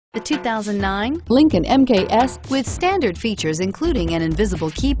The 2009 Lincoln MKS. With standard features including an invisible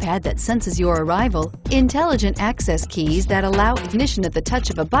keypad that senses your arrival, intelligent access keys that allow ignition at the touch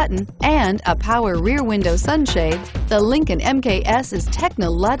of a button, and a power rear window sunshade, the Lincoln MKS is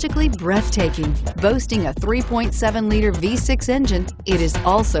technologically breathtaking. Boasting a 3.7-liter V6 engine, it is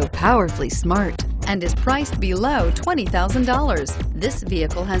also powerfully smart and is priced below $20,000. This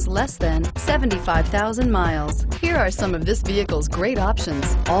vehicle has less than 75,000 miles. Here are some of this vehicle's great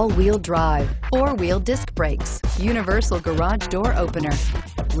options: all-wheel drive, four-wheel disc brakes, universal garage door opener,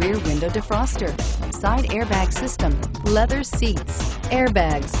 rear window defroster, side airbag system, leather seats,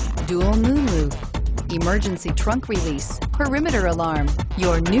 airbags, dual moon roof, emergency trunk release, perimeter alarm.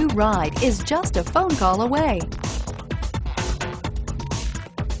 Your new ride is just a phone call away.